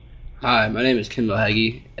Hi, my name is Kendall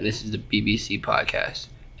Hagee, and this is the BBC podcast,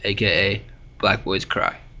 aka Black Boys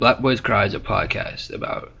Cry. Black Boys Cry is a podcast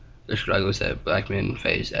about the struggles that black men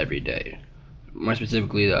face every day. More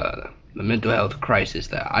specifically, the mental health crisis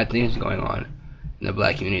that I think is going on in the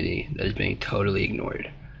black community that is being totally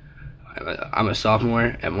ignored. I'm a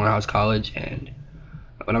sophomore at Morehouse College, and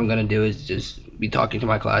what I'm going to do is just be talking to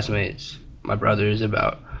my classmates, my brothers,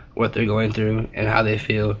 about what they're going through and how they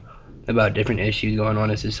feel about different issues going on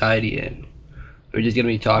in society. And we're just going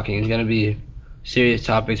to be talking. It's going to be serious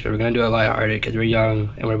topics, but we're going to do it lighthearted because we're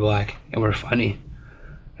young and we're black and we're funny.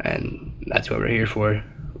 And that's what we're here for.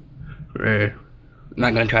 We're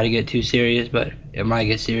not going to try to get too serious, but it might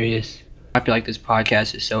get serious. I feel like this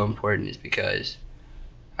podcast is so important is because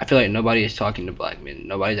I feel like nobody is talking to black men.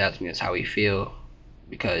 Nobody's asking us how we feel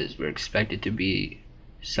because we're expected to be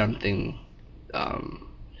something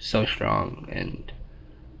so strong and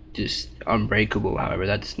just unbreakable. However,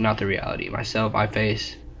 that's not the reality. Myself, I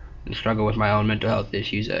face and struggle with my own mental health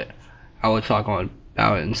issues that I will talk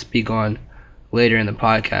about and speak on later in the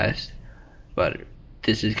podcast. But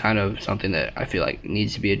this is kind of something that I feel like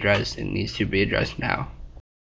needs to be addressed and needs to be addressed now.